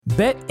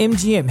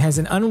BetMGM has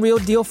an unreal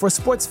deal for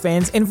sports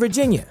fans in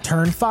Virginia.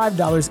 Turn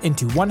 $5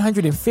 into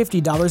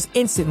 $150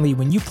 instantly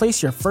when you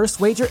place your first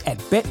wager at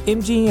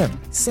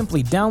BetMGM.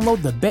 Simply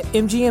download the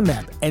BetMGM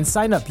app and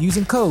sign up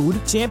using code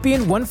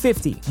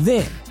Champion150.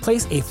 Then,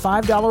 place a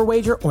 $5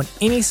 wager on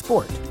any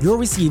sport. You'll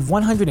receive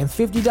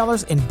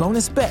 $150 in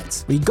bonus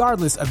bets,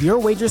 regardless of your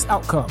wager's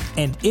outcome.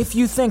 And if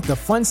you think the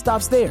fun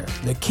stops there,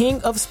 the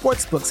King of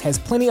Sportsbooks has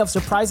plenty of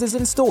surprises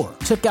in store.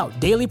 Check out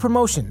daily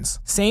promotions,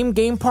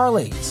 same-game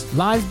parlays,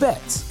 live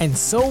bets, and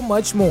so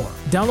much more.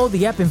 Download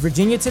the app in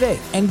Virginia today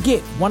and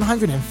get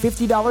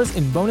 $150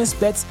 in bonus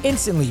bets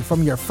instantly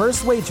from your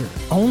first wager.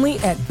 Only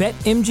at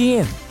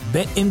BetMGM.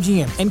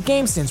 BetMGM and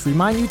GameSense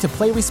remind you to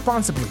play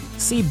responsibly.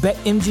 See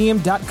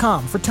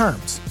BetMGM.com for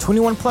terms.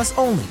 21 plus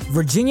only.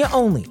 Virginia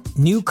only.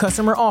 New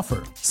customer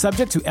offer.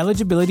 Subject to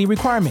eligibility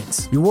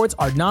requirements. Rewards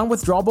are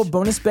non-withdrawable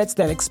bonus bets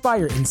that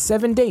expire in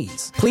 7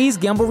 days. Please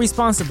gamble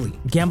responsibly.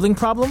 Gambling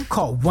problem?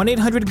 Call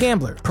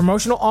 1-800-GAMBLER.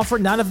 Promotional offer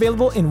not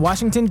available in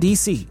Washington,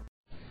 D.C.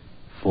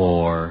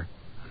 For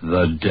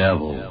the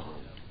devil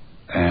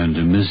and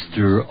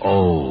Mr.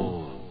 O.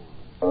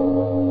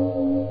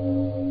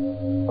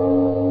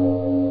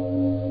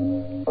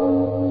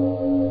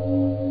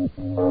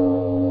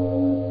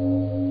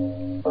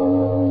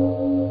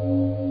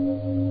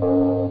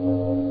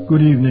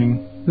 Good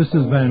evening. This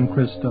is Van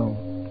Christo.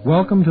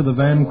 Welcome to the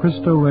Van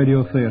Christo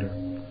Radio Theater.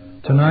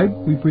 Tonight,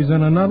 we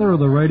present another of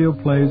the radio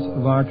plays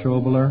of Arch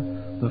Oboler,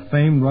 the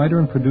famed writer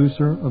and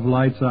producer of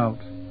Lights Out.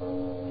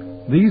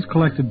 These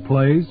collected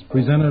plays,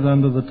 presented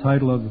under the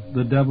title of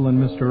The Devil and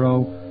Mr.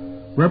 O,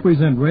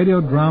 represent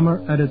radio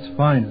drama at its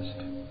finest.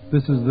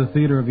 This is the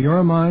theater of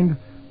your mind,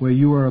 where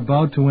you are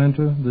about to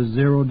enter the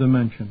zero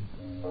dimension.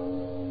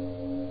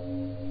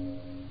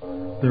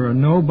 There are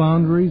no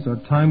boundaries or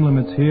time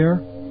limits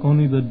here,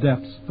 only the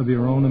depths of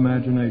your own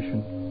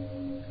imagination.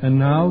 And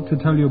now, to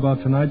tell you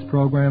about tonight's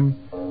program,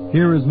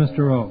 here is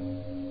Mr. O.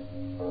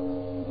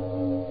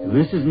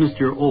 This is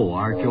Mr. O,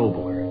 Arch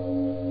Oboler.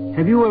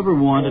 Have you ever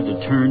wanted to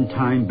turn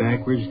time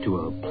backwards to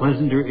a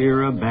pleasanter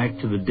era, back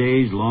to the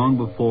days long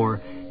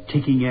before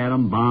ticking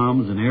atom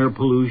bombs and air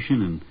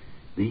pollution and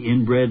the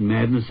inbred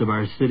madness of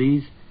our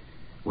cities?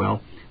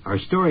 Well, our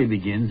story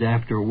begins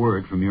after a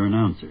word from your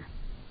announcer.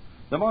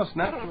 The most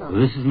natural...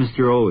 This is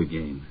Mr. O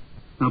again.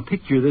 Now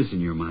picture this in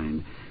your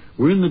mind.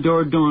 We're in the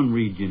Dordogne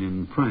region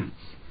in France.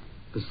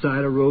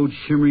 Beside a road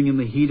shimmering in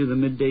the heat of the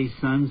midday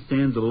sun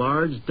stands a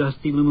large,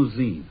 dusty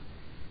limousine.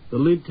 The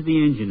lid to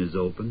the engine is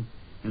open,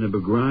 and a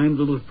begrimed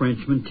little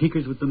Frenchman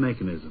tinkers with the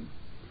mechanism.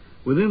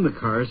 Within the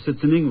car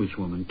sits an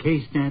Englishwoman,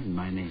 Kay Stanton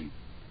by name.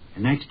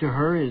 And next to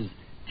her is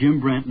Jim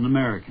Brent, an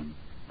American,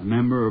 a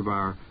member of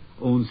our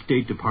own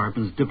State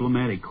Department's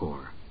diplomatic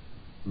corps.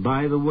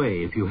 By the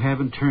way, if you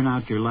haven't turned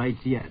out your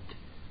lights yet,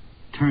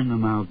 turn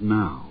them out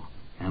now.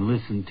 And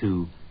listen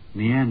to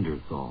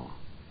Neanderthal.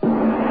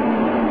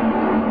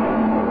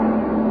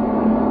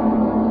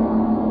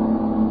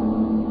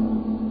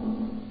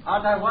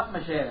 Aren't I what, ma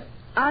chère?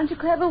 Aren't you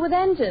clever with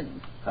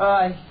engines? Oh,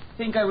 I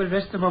think I will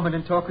rest a moment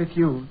and talk with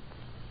you.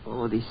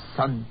 Oh, the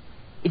sun.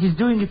 It is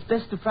doing its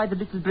best to fry the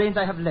little brains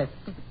I have left.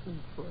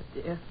 Poor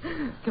dear.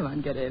 Come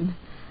on, get in.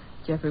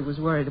 Jeffrey was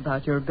worried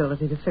about your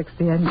ability to fix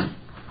the engine.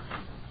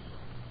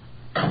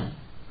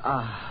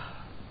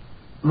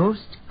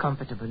 Most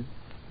comfortable.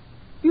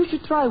 You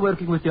should try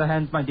working with your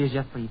hands, my dear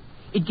Geoffrey.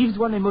 It gives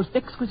one a most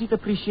exquisite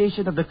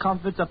appreciation of the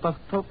comforts of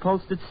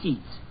upholstered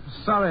seats.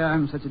 Sorry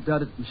I'm such a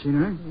dud at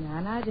machinery.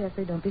 Now,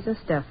 Jeffrey, don't be so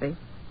stuffy.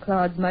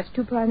 Claude's much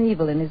too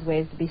primeval in his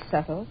ways to be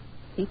subtle.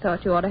 He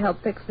thought you ought to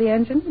help fix the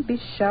engine. He'd be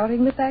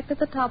shouting the fact at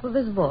the top of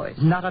his voice.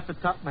 Not at the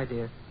top, my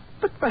dear,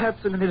 but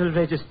perhaps in a little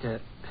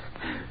register.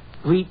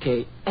 Oui,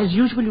 Kay, as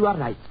usual you are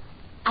right.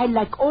 I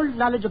lack all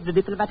knowledge of the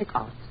diplomatic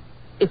arts.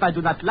 If I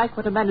do not like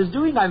what a man is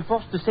doing, I'm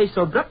forced to say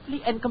so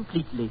abruptly and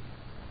completely.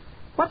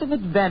 What an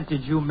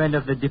advantage you men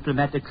of the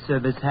diplomatic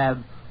service have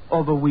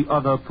over we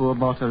other poor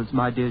mortals,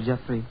 my dear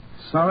Geoffrey.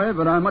 Sorry,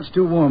 but I'm much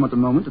too warm at the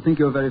moment to think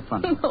you're very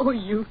funny. Oh,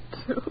 you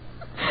two.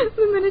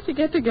 The minute you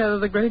get together,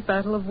 the great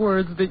battle of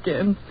words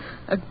begins.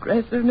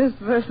 Aggressiveness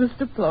versus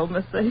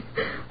diplomacy.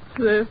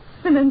 The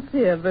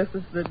financier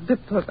versus the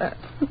diplomat.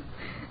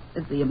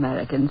 As the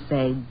Americans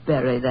say,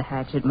 bury the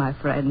hatchet, my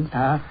friend.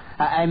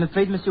 I'm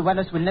afraid Monsieur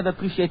Wallace will never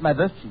appreciate my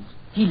virtues.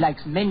 He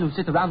likes men who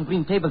sit around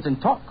green tables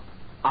and talk.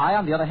 I,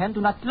 on the other hand,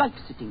 do not like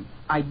sitting.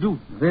 I do.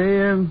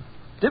 The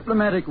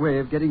diplomatic way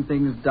of getting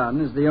things done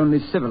is the only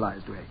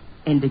civilized way.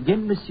 And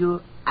again,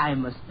 monsieur, I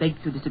must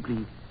beg to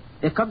disagree.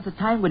 There comes a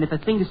time when if a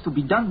thing is to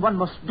be done, one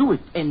must do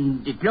it.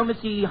 And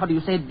diplomacy, how do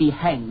you say it, be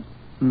hanged.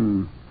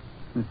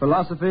 The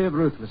philosophy of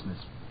ruthlessness.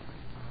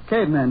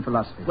 Caveman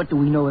philosophy. What do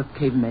we know of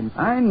cavemen?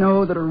 I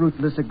know that a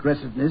ruthless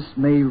aggressiveness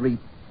may reap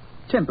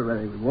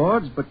temporary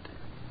rewards, but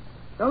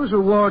those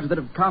rewards that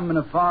have come in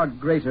a far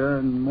greater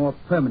and more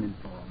permanent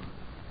form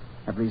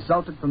have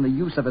resulted from the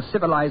use of a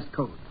civilized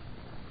code,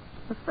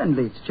 a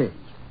friendly exchange,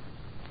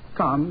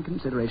 calm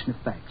consideration of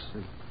facts,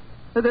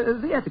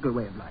 the ethical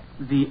way of life.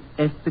 The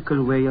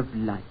ethical way of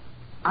life.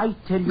 I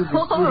tell you...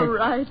 All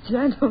right,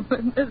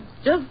 gentlemen. There's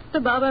just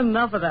about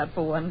enough of that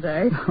for one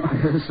day.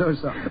 I'm so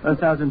sorry.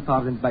 1,000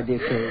 pardons, my dear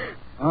Kay.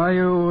 Are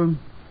you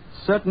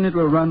certain it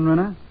will run,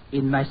 Renner?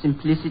 In my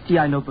simplicity,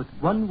 I know but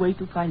one way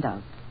to find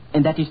out,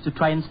 and that is to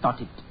try and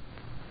start it.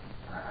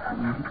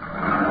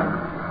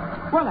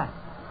 Voila.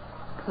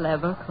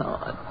 Clever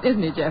Claude,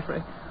 isn't he,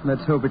 Geoffrey?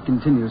 Let's hope it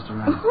continues to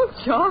run. Oh,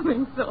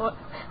 charming thought.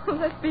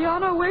 Let's be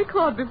on our way,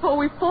 Claude, before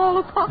we fall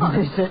apart.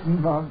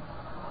 Certain, Bob.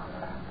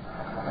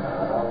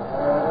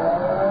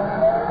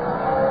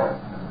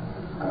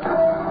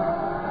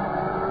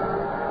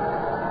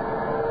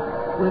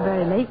 We're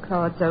very late,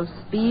 Claude, so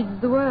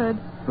speed's the word.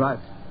 Right.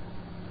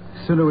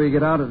 The sooner we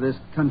get out of this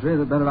country,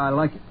 the better I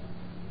like it.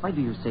 Why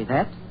do you say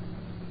that?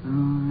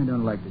 Oh, I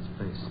don't like this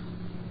place.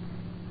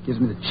 It gives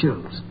me the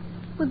chills.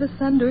 With the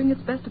sun doing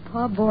its best to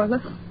parboil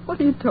us, what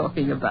are you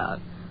talking about?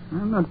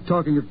 I'm not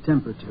talking of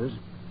temperatures.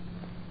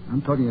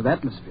 I'm talking of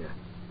atmosphere.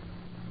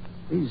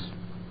 These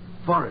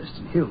forests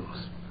and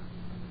hills.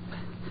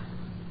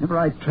 Whenever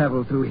I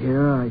travel through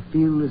here, I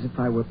feel as if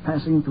I were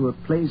passing through a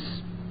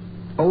place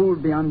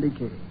old beyond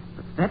decay.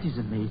 But that is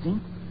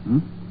amazing.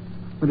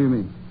 What do you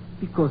mean?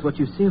 Because what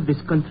you say of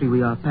this country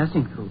we are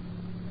passing through,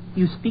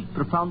 you speak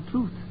profound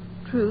truth.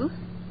 Truth?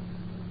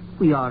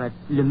 We are at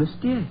Le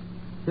Moustier.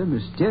 Le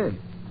Moustier?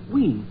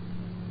 Oui.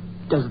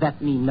 Does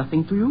that mean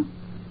nothing to you?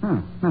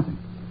 Oh, nothing.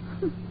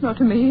 Not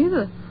to me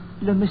either.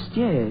 Le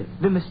Moustier,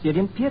 the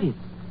Mousterian period,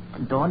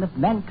 dawn of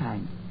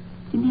mankind,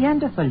 the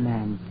Neanderthal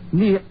man.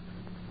 You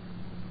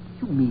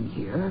mean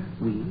here?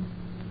 Oui,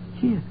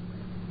 here.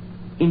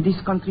 In this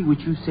country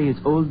which you say is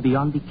old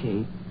beyond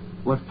decay,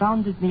 were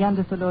founded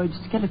Neanderthaloid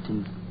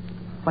skeletons,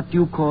 what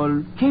you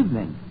call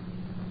cavemen,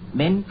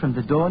 men from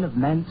the dawn of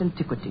man's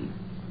antiquity.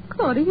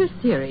 Claude, are you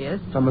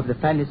serious? Some of the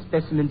finest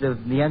specimens of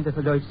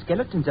Neanderthaloid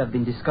skeletons have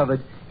been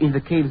discovered in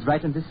the caves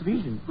right in this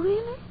region.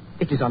 Really?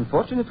 It is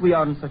unfortunate we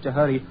are in such a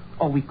hurry,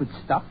 or we could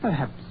stop,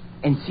 perhaps,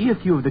 and see a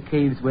few of the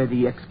caves where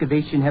the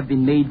excavation have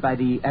been made by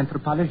the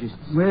anthropologists.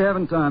 We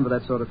haven't time for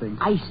that sort of thing.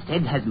 I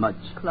said as much.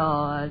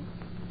 Claude.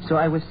 So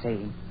I was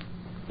saying,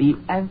 the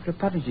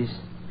anthropologists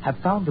have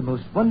found the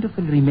most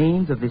wonderful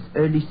remains of this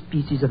early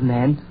species of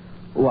man,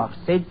 who are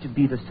said to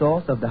be the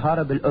source of the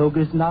horrible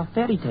ogres in our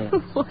fairy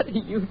tales. What are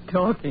you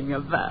talking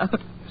about?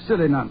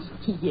 Silly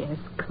nonsense. Yes,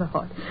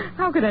 Claude.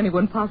 How could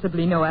anyone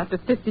possibly know after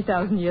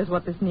 50,000 years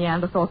what this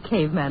Neanderthal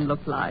caveman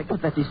looked like?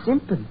 But that is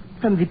simple.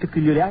 From the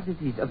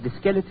peculiarities of the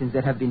skeletons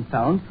that have been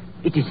found,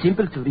 it is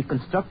simple to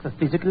reconstruct the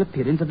physical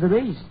appearance of the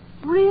race.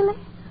 Really?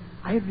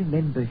 I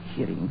remember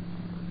hearing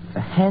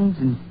the hands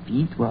and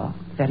feet were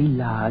very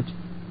large.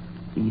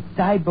 The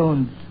thigh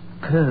bones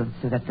curved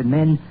so that the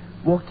men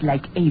walked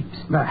like apes.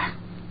 Bah.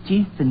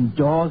 Teeth and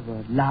jaws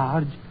were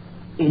large.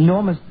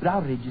 Enormous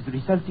brow ridges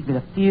resulting in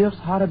a fierce,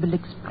 horrible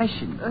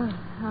expression.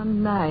 How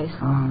nice.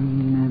 Oh,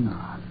 no.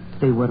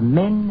 They were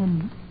men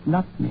and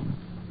not men.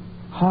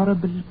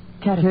 Horrible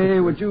characters. Kay,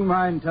 would you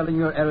mind telling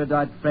your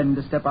erudite friend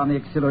to step on the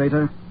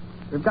accelerator?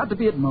 We've got to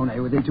be at Monet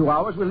within 2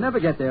 hours. We'll never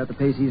get there at the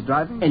pace he's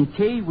driving. And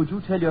Kay, would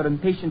you tell your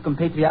impatient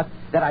compatriot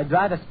that I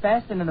drive as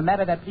fast and in a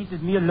manner that pleases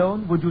me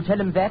alone? Would you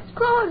tell him that?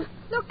 Claude,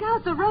 look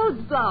out, the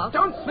road's blocked.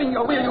 Don't swing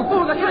your wheel, you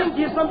fool! The Kay,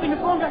 here's something is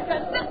wrong.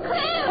 The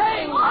cliff!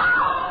 Hey!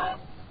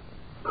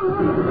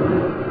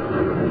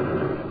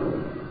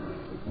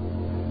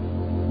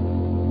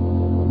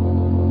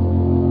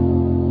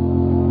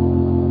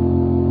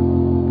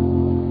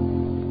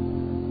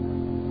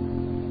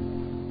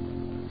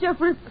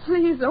 Geoffrey,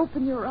 please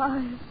open your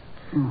eyes.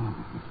 Oh.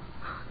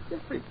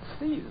 Geoffrey,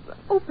 please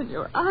open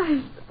your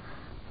eyes.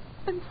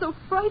 I'm so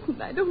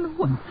frightened. I don't know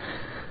what.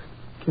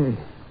 Kay.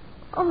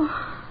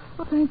 Oh,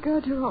 thank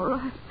God you're all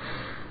right.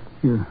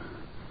 You're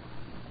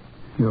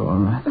all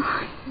right?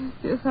 Oh,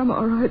 yes, I'm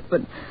all right,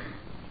 but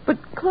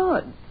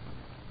Claude,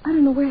 I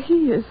don't know where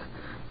he is.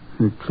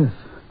 The cliff.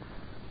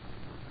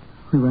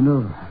 We went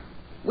over.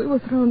 We were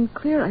thrown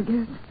clear, I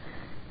guess.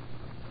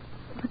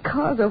 The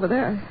car's over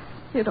there.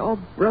 I see it all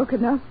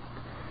broken up.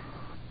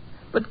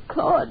 But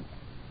Claude,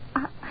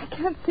 I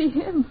can't see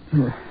him.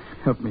 Here,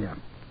 help me up.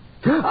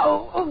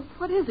 Oh,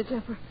 what is it,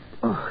 Geoffrey?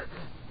 Oh,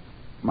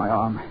 my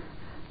arm.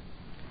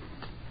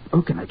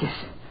 Broken, I guess.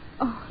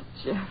 Oh,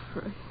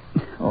 Geoffrey.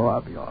 Oh,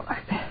 I'll be all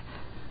right.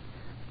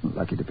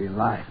 Lucky to be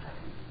alive.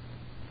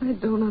 I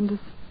don't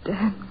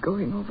understand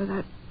going over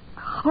that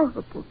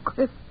horrible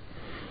cliff.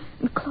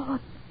 And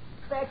Claude.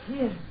 Back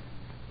here,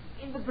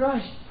 in the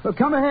brush. Well,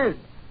 come ahead.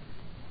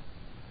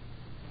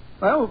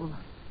 Well,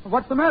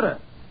 what's the matter?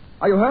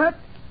 Are you hurt?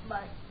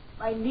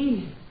 My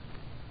knee.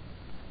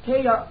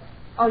 Kay,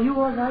 are you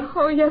all right?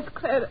 Oh, yes,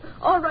 Claire.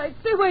 All right,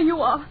 stay where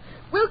you are.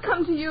 We'll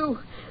come to you.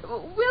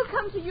 We'll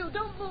come to you.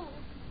 Don't move.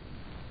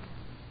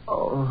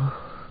 Oh.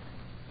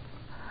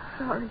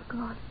 Sorry,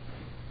 Claude.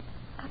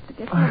 Got to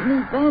get my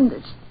knee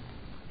bandaged.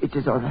 It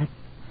is all right.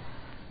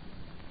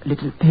 A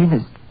little pain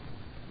is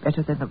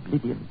better than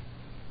oblivion.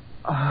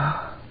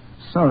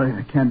 Sorry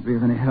I can't be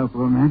of any help,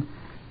 old man.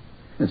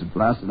 This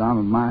blasted arm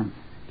of mine.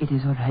 It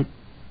is all right,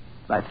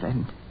 my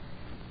friend.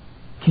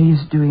 Kay is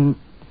doing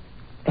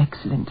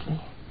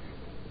excellently.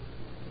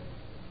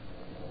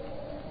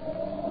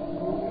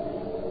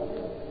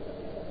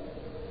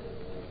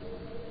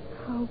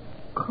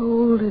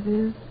 cold it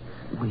is.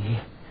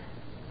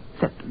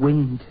 That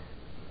wind.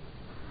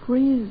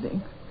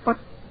 Freezing. But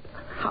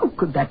how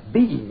could that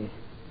be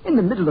in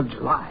the middle of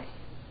July?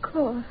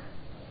 Claude.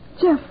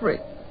 Jeffrey.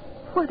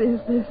 What is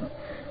this?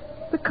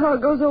 The car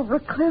goes over a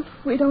cliff.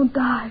 We don't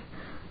die.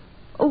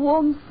 A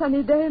warm,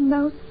 sunny day, and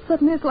now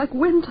suddenly it's like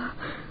winter.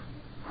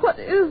 What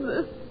is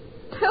this?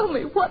 Tell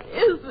me, what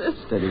is this?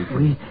 Steady.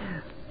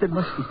 There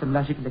must be some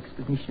logical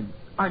explanation.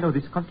 I know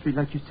this country,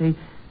 like you say,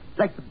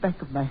 like the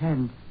back of my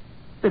hand.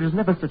 There is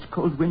never such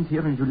cold winds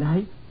here in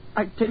July.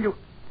 I tell you...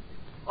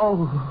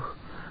 Oh,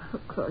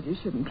 Claude, you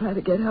shouldn't try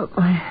to get help.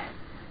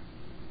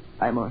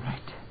 I'm all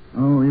right.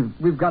 Oh,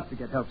 we've got to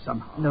get help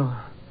somehow.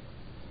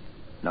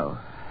 No.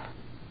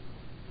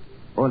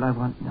 All I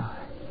want now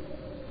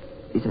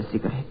is a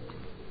cigarette.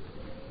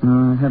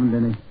 No, I haven't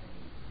any.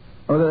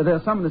 Oh,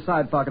 there's some in the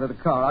side pocket of the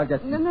car. I'll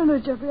get some. No,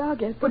 Jeffrey, I'll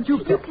get some. But you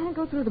can't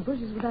go through the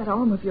bushes with that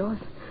arm of yours.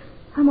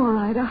 I'm all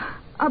right.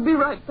 I'll be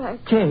right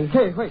back. Kay.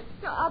 Hey, wait.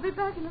 No, I'll be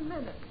back in a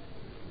minute.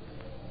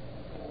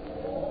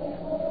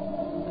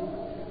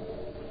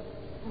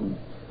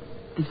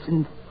 This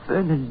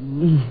infernal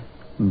knee.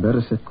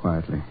 Better sit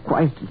quietly.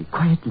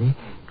 Quietly.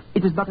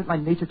 It is not in my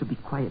nature to be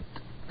quiet.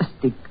 A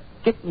stick.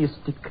 Get me a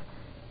stick.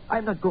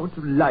 I'm not going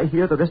to lie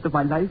here the rest of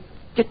my life.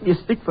 Get me a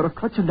stick for a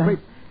crutch and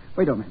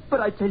Wait a minute. But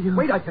I tell you...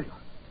 Wait, I tell you.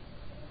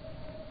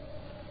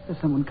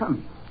 There's someone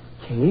coming.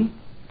 Kay?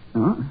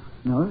 No,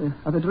 the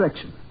other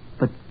direction.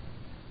 But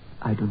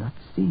I do not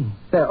see.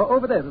 There,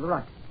 over there to the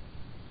right.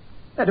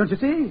 There, don't you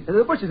see?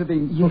 The bushes are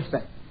being pushed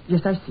back.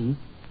 Yes, I see.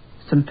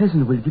 Some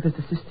peasant will give us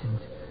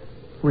assistance.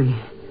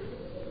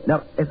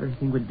 Now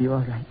everything will be all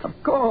right. Of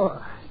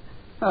course.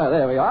 Ah,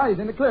 there we are. He's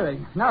in the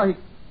clearing. Now he...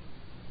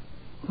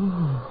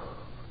 Oh.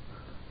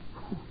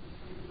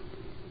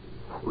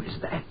 Who is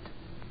that?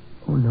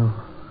 Oh, no.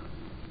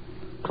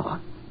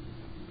 Claude.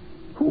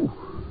 Who?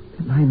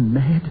 Am I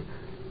mad?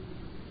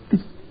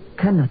 This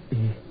cannot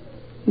be.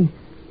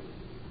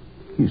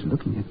 He's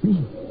looking at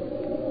me.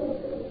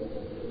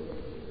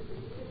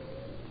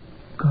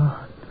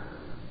 God.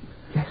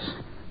 Yes.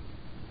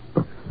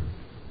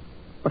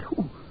 But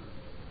who?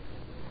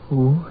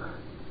 Who?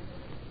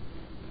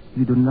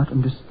 You do not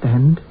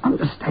understand?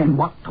 Understand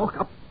what? Talk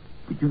up.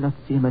 Did you not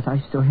see him as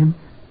I saw him?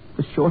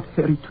 The short,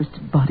 hairy,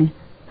 twisted body,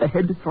 the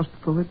head thrust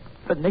forward,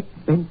 the neck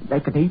bent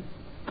like an ape,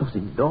 those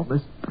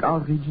enormous brow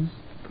ridges,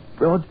 the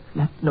broad,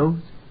 flat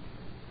nose.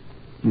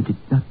 You did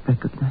not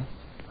recognize.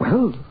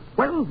 Well.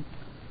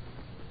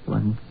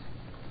 Once,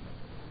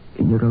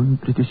 in your own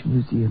British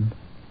Museum,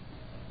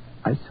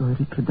 I saw a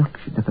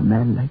reproduction of a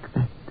man like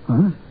that.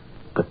 Huh?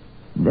 But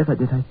never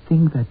did I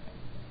think that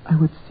I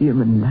would see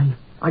him in life.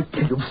 I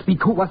tell you,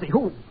 speak. Who was he?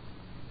 Who?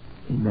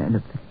 A man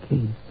of the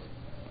caves.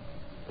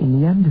 A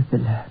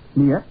Neanderthaler.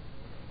 Near?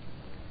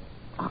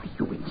 Are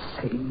you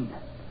insane?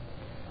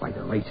 Why,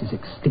 the race is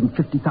extinct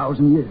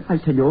 50,000 years. I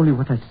tell you only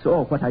what I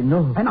saw, what I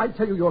know. And I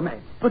tell you you're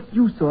mad. But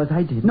you saw as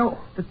I did. No.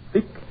 The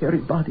thick, hairy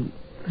body,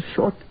 the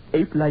short,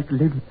 ape-like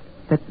limbs,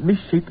 that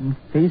misshapen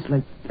face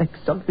like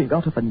something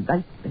out of a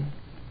nightmare.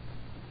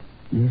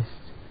 Yes,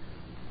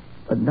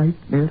 a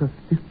nightmare of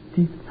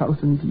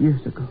 50,000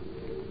 years ago.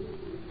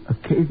 A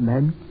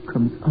caveman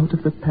comes out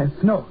of the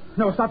past. No,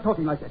 stop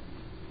talking like that.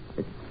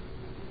 It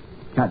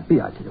can't be,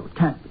 I tell you, it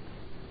can't be.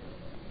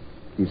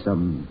 He's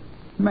some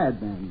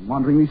madman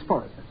wandering these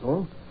forests, that's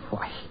all.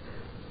 Why,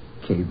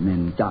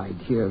 cavemen died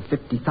here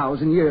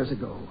 50,000 years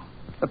ago.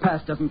 The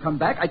past doesn't come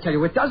back, I tell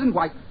you it doesn't.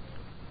 Why?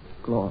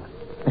 Claude.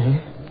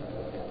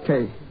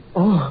 Kay.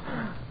 Oh.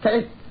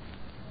 Kay,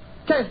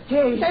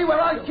 where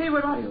are you? Kay,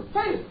 where are you?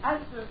 Hey,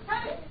 answer.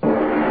 Hey!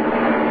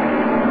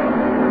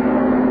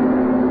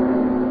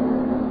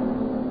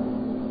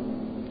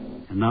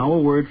 And now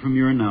a word from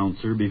your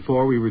announcer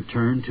before we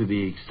return to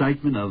the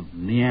excitement of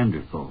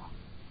Neanderthal.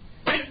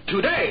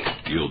 Today,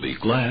 you'll be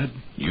glad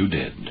you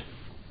did.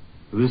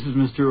 This is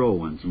Mr. O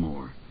once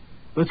more.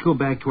 Let's go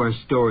back to our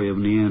story of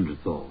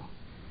Neanderthal.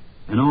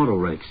 An auto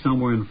wreck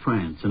somewhere in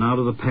France, and out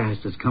of the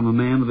past has come a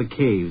man of the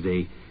caves,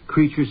 a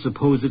creature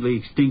supposedly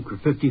extinct for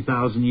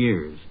 50,000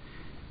 years.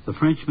 The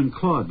Frenchman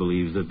Claude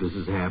believes that this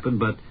has happened,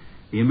 but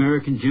the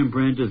American Jim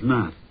Brent does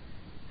not.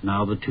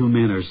 Now the two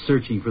men are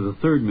searching for the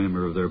third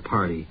member of their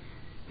party,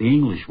 the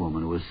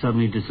Englishwoman who has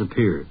suddenly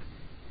disappeared.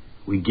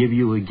 We give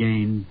you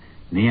again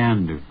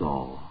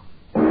Neanderthal.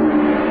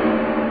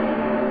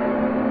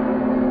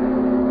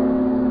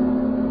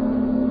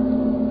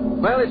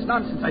 Well, it's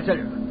nonsense, I tell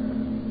you.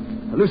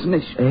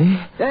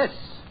 Hallucination. Yes,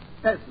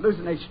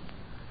 hallucination.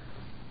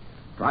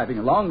 Driving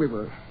along, we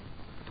were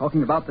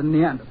talking about the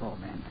Neanderthal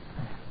man.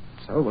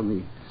 So when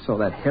we saw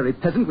that hairy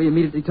peasant, we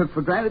immediately took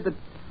for granted that,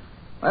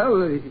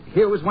 well,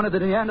 here was one of the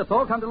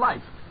Neanderthal come to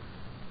life.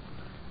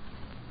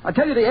 I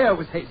tell you, the air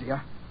was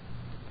hazier.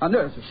 Our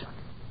nerves were shot.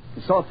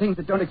 We saw things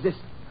that don't exist.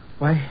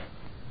 Why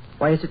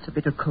is it so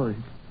bitter cold?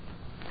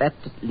 That,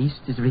 at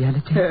least, is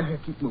reality.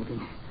 Keep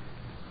moving.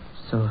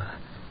 So,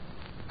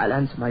 I'll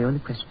answer my own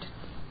question.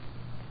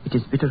 It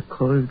is bitter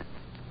cold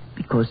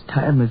because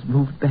time has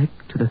moved back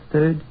to the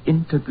third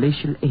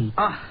interglacial age.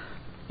 Ah.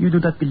 You do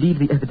not believe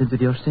the evidence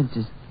of your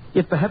senses.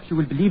 Yet perhaps you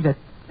will believe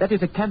that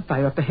is a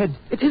campfire up ahead.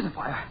 It is a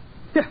fire.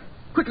 Here,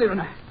 quickly,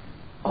 René.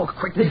 Oh,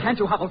 quickly. Can't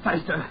you hobble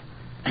faster?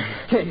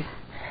 Kay,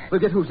 we'll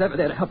get who's ever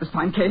there to help us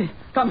find Kay.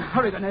 Come,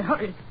 hurry, René,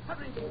 hurry.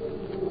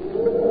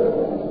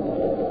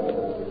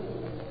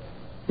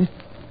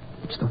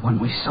 It's the one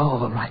we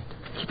saw, all right.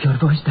 Keep your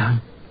voice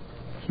down.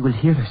 He will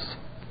hear us.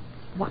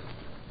 What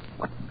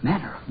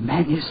manner of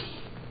man is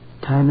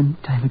he? Time and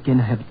time again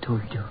I have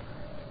told you.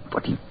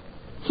 But he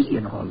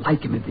and all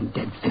like him have been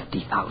dead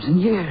 50,000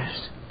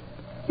 years.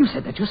 You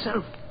said that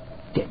yourself.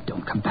 Dead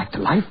don't come back to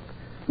life.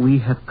 We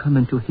have come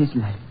into his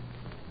life,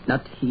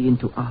 not he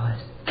into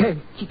ours.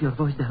 Kay. Keep your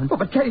voice down. Oh,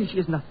 but Kay, she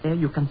is not there.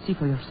 You can see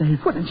for yourself.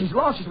 Well, then she's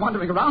lost. She's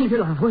wandering around here.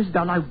 Keep your voice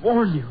down. I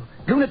warn you.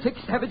 Lunatic,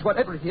 savage,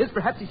 whatever he is,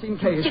 perhaps he's seen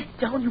Kay. Get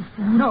down, you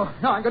fool. No,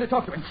 I'm going to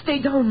talk to him.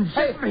 Stay down,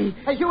 Jeffrey.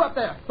 Hey, you up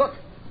there. Look.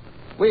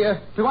 We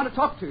want to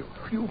talk to you.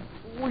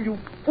 You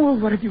fool.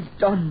 What have you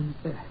done?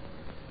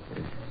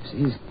 See,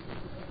 he's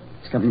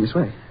coming this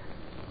way.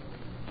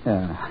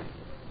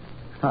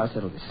 I'll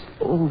settle this.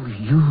 Oh,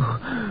 you.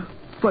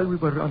 While we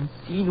were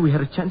unseen, we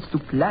had a chance to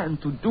plan,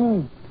 to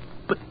do.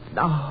 But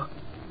now.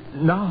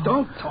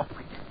 Don't talk.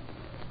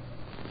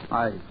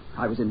 I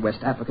was in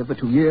West Africa for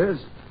 2 years.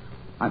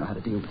 I know how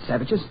to deal with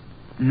savages.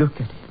 Look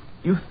at him.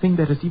 You think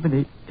that is even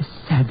a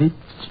savage?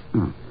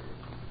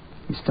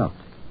 He stopped.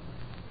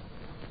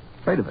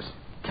 Afraid of us.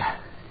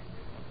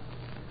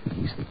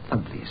 He's the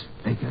ugliest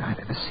beggar I've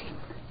ever seen.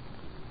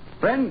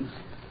 Friends,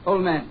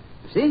 old man.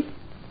 See?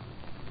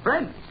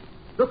 Friends.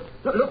 Look,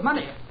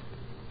 money.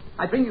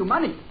 I bring you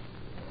money.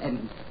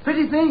 And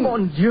pretty things.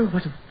 Mon Dieu,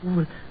 what a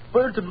fool.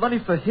 Birds of money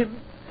for him.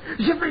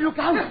 Jeffrey, look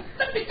out.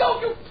 Let me go,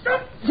 you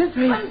stupid.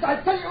 Jeffrey. Friends,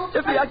 I tell you.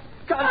 Jeffrey, I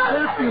can't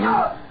help you.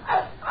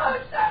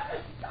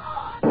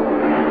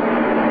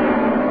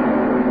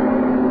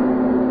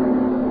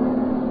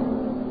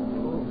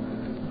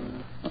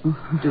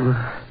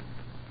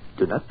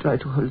 Do not try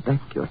to hold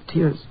back your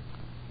tears,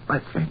 my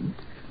friend.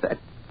 That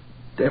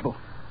devil.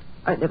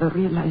 I never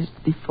realized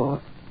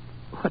before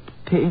what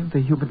pain the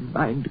human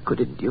mind could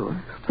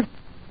endure. But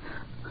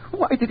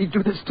why did he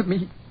do this to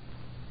me?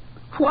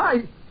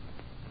 Why?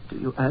 Do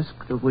you ask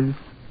the wolf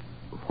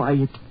why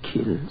it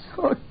kills?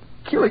 Oh,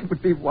 killing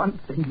would be one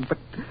thing, but...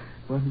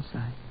 Once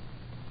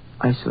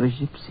I saw a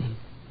gypsy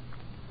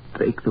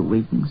break the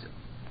wings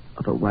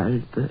of a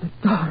wild bird.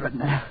 Oh,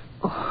 René.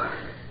 Oh.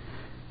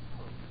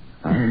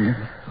 I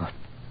never thought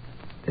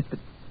that the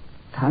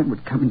time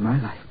would come in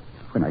my life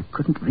when I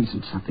couldn't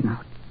reason something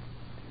out.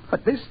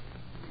 But this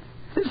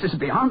is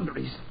beyond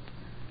reason.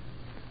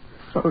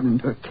 Thrown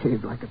into a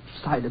cave like a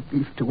side of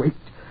beef to wait.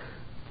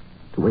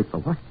 To wait for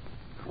what?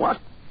 What?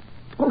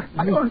 Oh,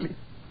 I only...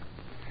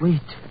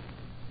 Wait.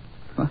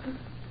 What?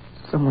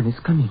 Someone is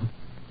coming.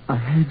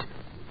 Ahead.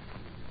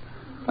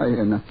 I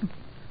hear nothing.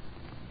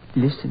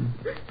 Listen.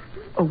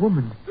 A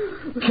woman.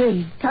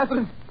 Kay.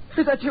 Catherine,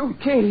 is that you?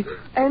 Kay,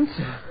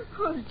 answer.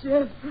 Oh,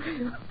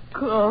 Jeffrey.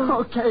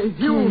 Oh, Kay,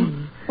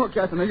 you. Oh,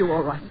 Catherine, are you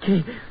all right?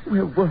 Kay,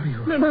 where were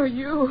you? No,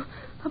 you.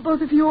 Are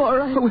both of you all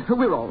right?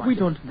 We're all right. We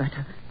don't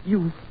matter.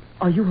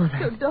 Are you all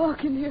right? So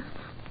dark in here.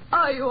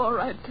 Are you all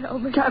right? Tell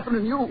me.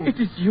 Catherine, you. It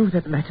is you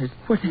that matters.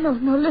 What? No,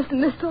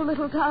 listen. There's so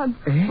little time.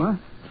 Eh? What?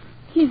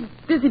 He's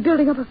busy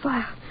building up a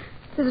fire.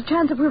 There's a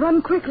chance if we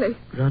run quickly.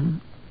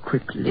 Run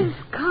quickly? Yes,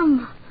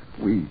 come.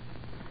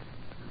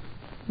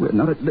 We're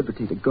not at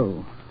liberty to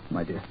go,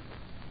 my dear.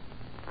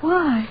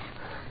 Why?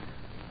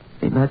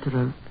 A matter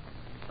of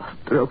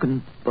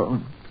broken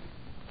bone.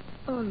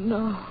 Oh,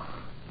 no.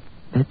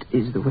 That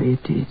is the way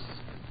it is.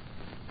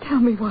 Tell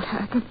me what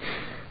happened.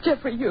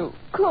 Jeffrey, you.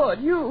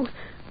 Claude, you.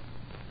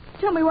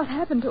 Tell me what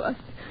happened to us.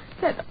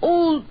 That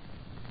old...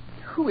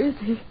 Who is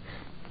he?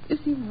 Is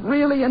he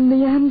really a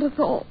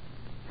Neanderthal?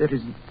 There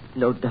is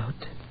no doubt.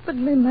 But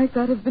men like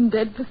that have been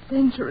dead for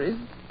centuries.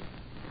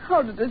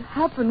 How did it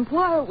happen?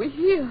 Why are we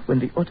here? When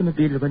the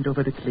automobile went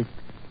over the cliff,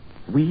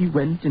 we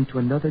went into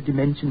another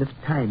dimension of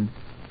time.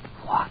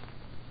 What?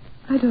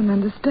 I don't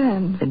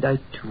understand. And I,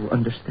 too,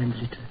 understand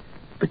little.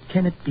 But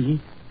can it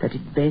be that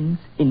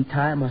events in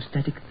time are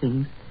static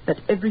things, that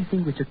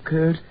everything which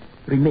occurs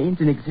remains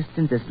in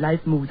existence as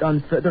life moves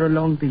on further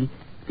along the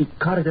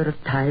corridor of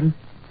time?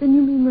 Then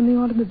you mean when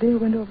the automobile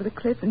went over the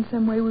cliff, in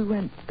some way we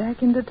went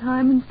back into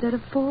time instead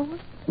of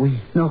forward?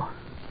 No,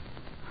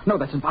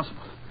 that's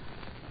impossible.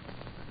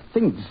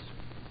 Things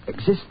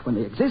exist when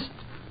they exist,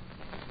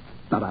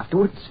 not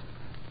afterwards.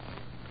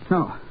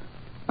 No,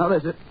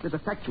 there's a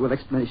factual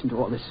explanation to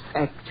all this.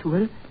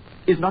 Factual?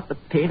 Is not the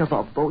pain of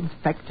our bones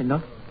fact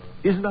enough?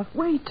 Is not...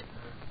 Wait.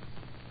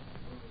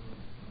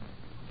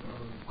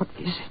 What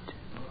is it?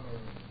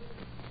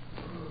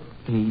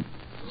 A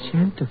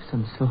chant of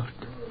some sort.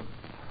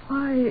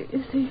 Why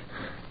is he...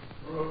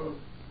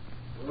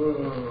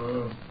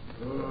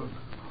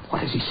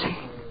 What is he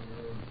saying?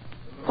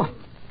 What?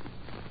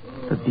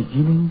 The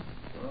beginning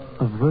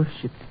of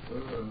worship.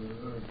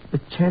 A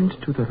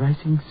chant to the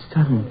rising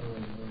sun.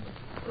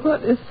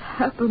 What is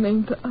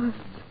happening to us?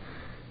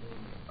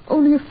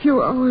 Only a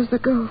few hours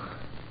ago.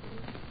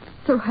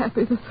 So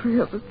happy, the three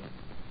of us.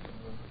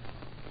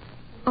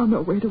 On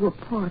our way to a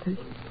party.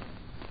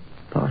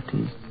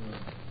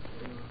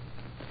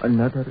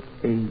 Another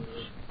age.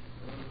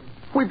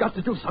 We've got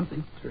to do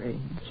something.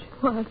 Strange.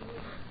 What?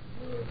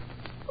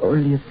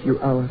 Only a few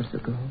hours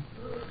ago,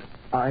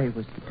 I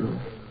was the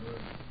doer.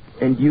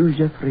 And you,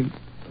 Geoffrey,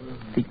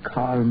 the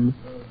calm,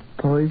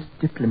 poised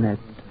diplomat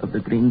of the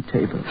green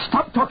table.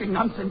 Stop talking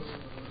nonsense.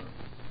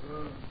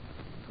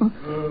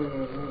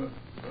 Listen.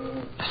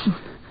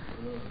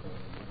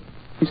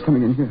 He's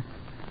coming in here.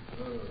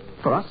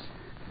 For us?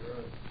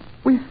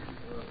 We've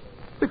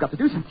got to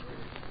do something.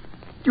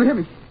 Do you hear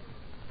me?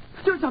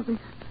 Do something.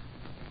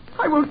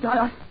 I won't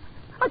die.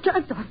 I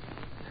can't die.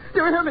 Do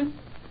you hear me?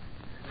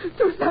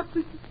 Do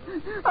something.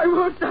 I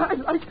won't die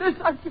like this.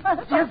 I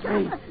can't.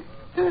 Geoffrey!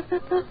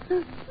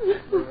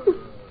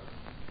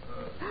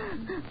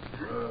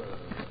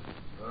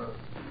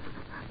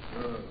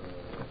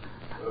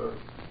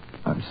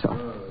 I'm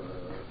sorry.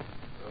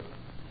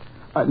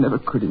 I never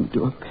could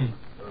endure pain.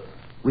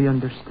 We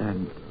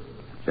understand,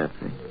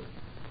 Geoffrey.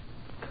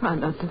 Try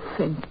not to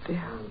think,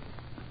 dear.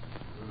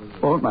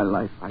 All my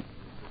life,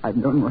 I've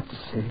known what to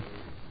say.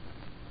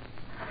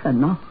 And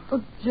now?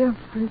 Oh,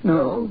 Geoffrey.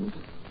 No.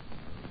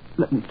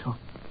 Let me talk.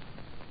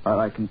 While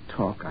I can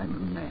talk, I'm a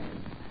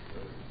man.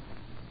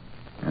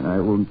 And I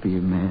won't be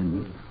a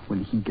man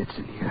when he gets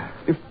in here.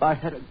 If I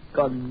had a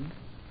gun.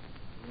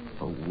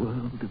 A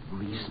world of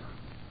reason.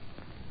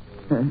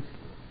 Yes.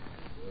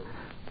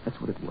 That's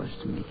what it was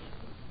to me.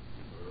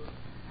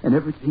 And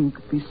everything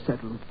could be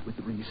settled with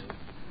reason.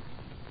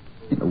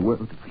 In a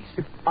world of reason.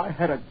 If I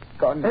had a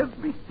gun.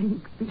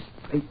 Everything could be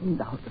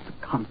straightened out at the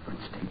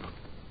conference table.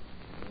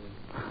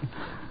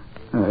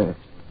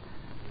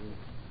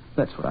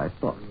 That's what I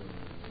thought.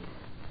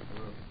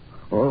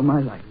 All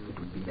my life it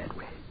would be that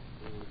way.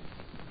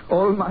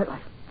 All my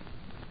life.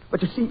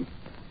 But you see,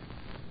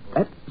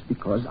 that was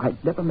because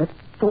I'd never met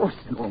force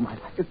in all my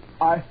life. If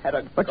I had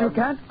a gun. But you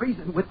can't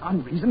reason with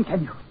unreason,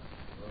 can you?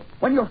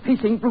 When you're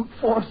facing brute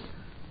force,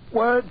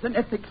 words and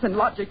ethics and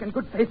logic and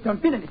good faith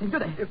don't mean anything, do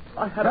they? If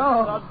I had a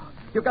gun.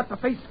 You've got to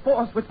face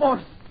force with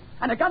force.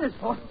 And a gun is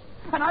force.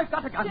 And I've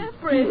got a gun.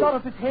 Geoffrey! He's out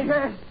of his head.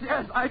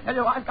 Yes, I tell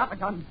you, I've got a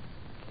gun.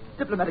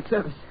 Diplomatic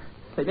service.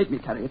 They made me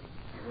carry it.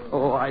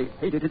 Oh, I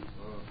hated it.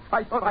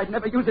 I thought I'd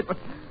never use it, but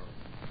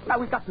now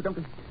we've got to, don't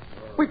we?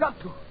 We've got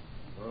to.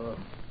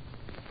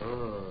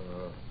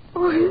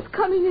 Oh, he's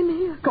coming in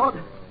here. God,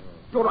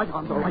 your right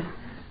arm's all right.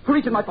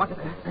 Reach in my pocket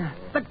there.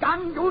 The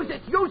gun, use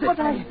it, use it. But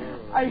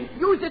I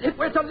use it if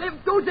we're to live,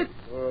 use it.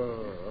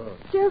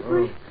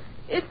 Geoffrey,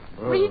 it's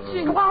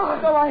reaching. Come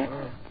on. No,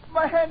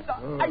 my hand,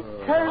 I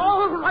can't.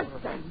 All right,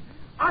 then.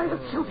 I'll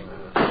shoot it.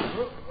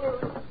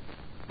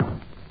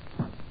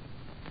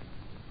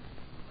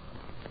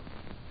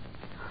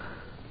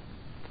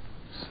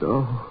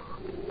 So,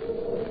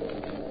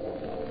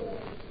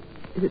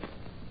 it's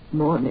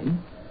morning.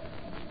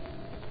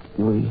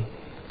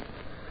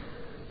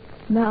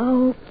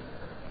 Now,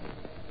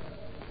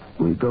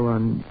 We go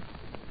on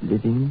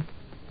living.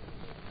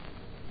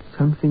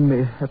 Something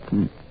may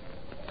happen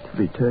to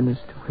return us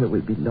to where we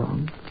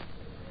belong.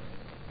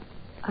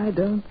 I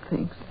don't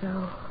think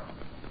so.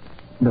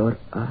 Nor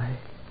I.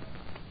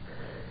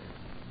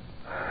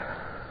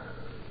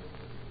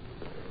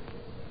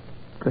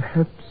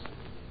 Perhaps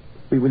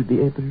we will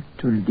be able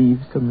to leave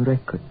some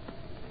record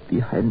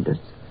behind us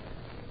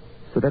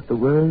so that the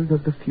world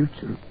of the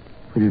future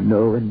will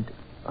know and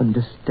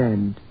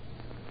understand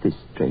this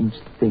strange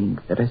thing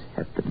that has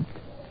happened,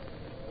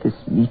 this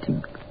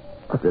meeting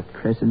of the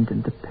present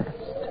and the past.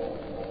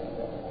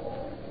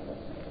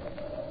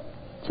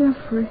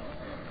 Geoffrey,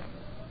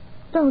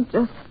 don't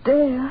just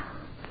stare.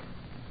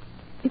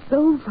 It's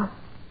over.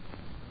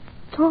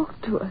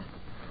 Talk to us.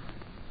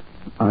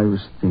 I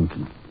was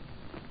thinking.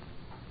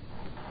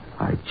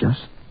 I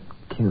just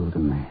killed a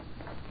man.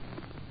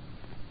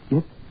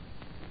 Yet,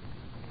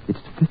 it's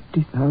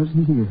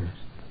 50,000 years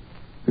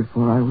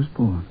before I was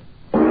born.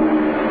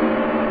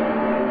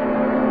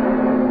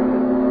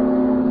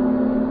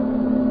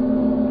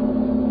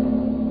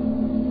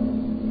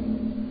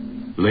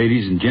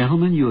 Ladies and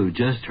gentlemen, you have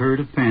just heard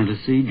a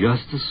fantasy,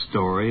 just a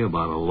story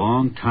about a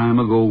long time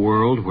ago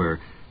world where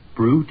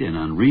brute and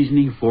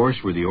unreasoning force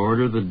were the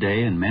order of the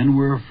day and men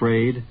were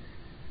afraid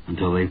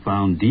until they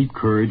found deep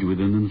courage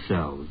within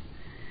themselves.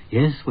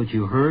 Yes, what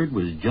you heard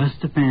was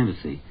just a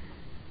fantasy.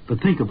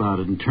 But think about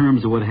it in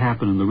terms of what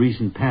happened in the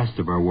recent past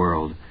of our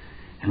world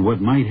and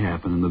what might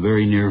happen in the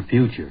very near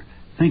future.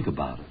 Think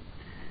about it.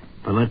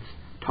 But let's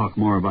talk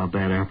more about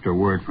that after a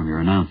word from your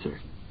announcer.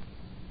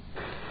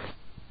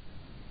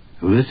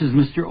 This is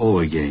Mr. O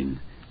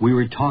again. We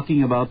were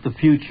talking about the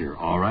future,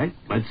 all right?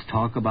 Let's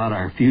talk about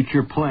our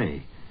future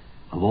play.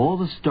 Of all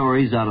the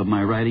stories out of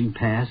my writing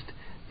past,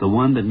 the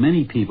one that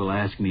many people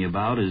ask me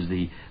about is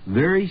the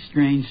very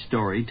strange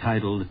story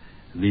titled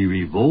The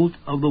Revolt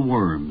of the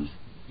Worms.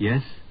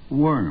 Yes,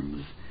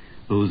 worms.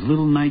 Those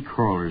little night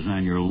crawlers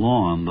on your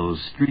lawn, those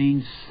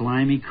strange,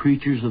 slimy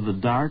creatures of the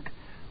dark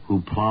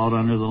who plowed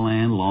under the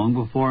land long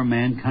before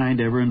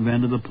mankind ever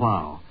invented the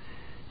plow.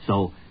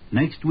 So,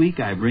 next week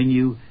I bring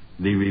you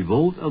The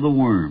Revolt of the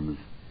Worms,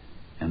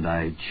 and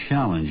I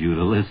challenge you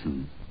to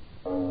listen.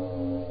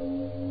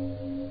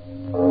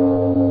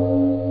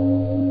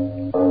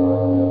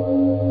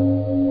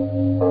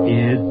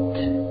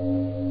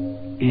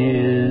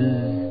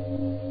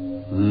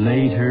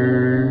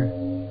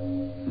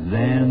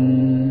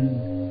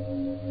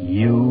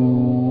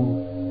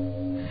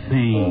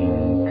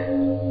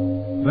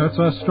 That's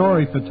our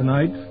story for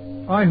tonight.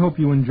 I hope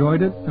you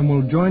enjoyed it and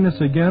will join us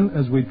again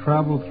as we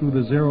travel through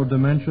the zero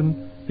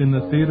dimension in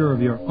the theater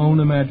of your own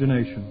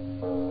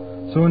imagination.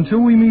 So until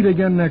we meet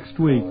again next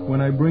week,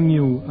 when I bring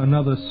you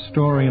another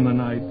story in the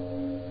night,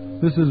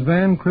 this is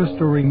Van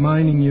Christo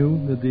reminding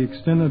you that the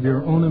extent of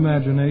your own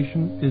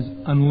imagination is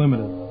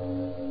unlimited.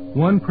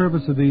 One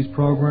purpose of these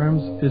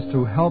programs is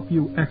to help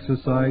you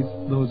exercise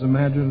those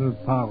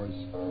imaginative powers.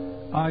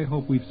 I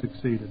hope we've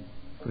succeeded.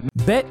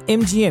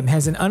 BetMGM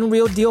has an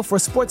unreal deal for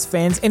sports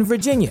fans in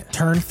Virginia.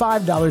 Turn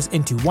 $5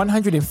 into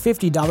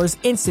 $150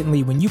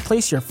 instantly when you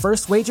place your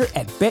first wager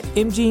at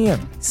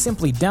BetMGM.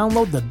 Simply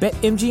download the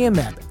BetMGM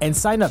app and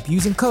sign up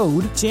using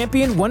code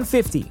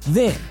Champion150.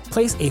 Then,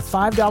 place a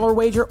 $5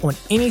 wager on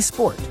any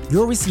sport.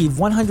 You'll receive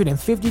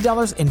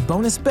 $150 in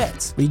bonus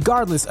bets,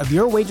 regardless of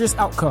your wager's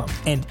outcome.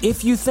 And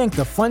if you think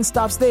the fun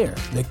stops there,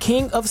 the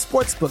King of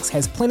Sportsbooks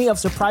has plenty of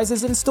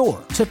surprises in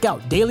store. Check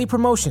out daily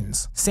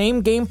promotions,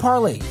 same-game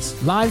parlays,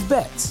 live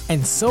bets,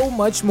 and so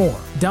much more.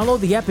 Download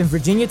the app in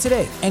Virginia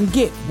today and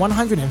get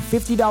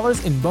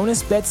 $150 in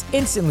bonus bets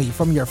instantly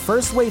from your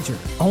first wager.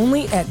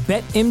 Only at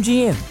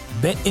BetMGM.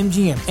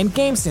 BetMGM and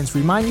GameSense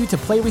remind you to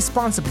play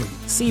responsibly.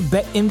 See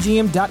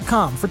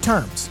BetMGM.com for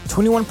terms.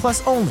 21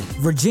 plus only.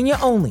 Virginia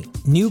only.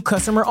 New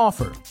customer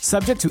offer.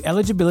 Subject to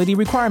eligibility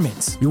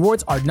requirements.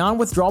 Rewards are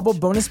non-withdrawable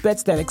bonus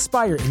bets that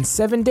expire in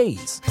 7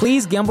 days.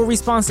 Please gamble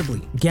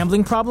responsibly.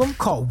 Gambling problem?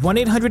 Call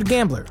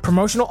 1-800-GAMBLER.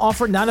 Promotional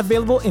offer not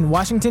available in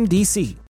Washington, D.C.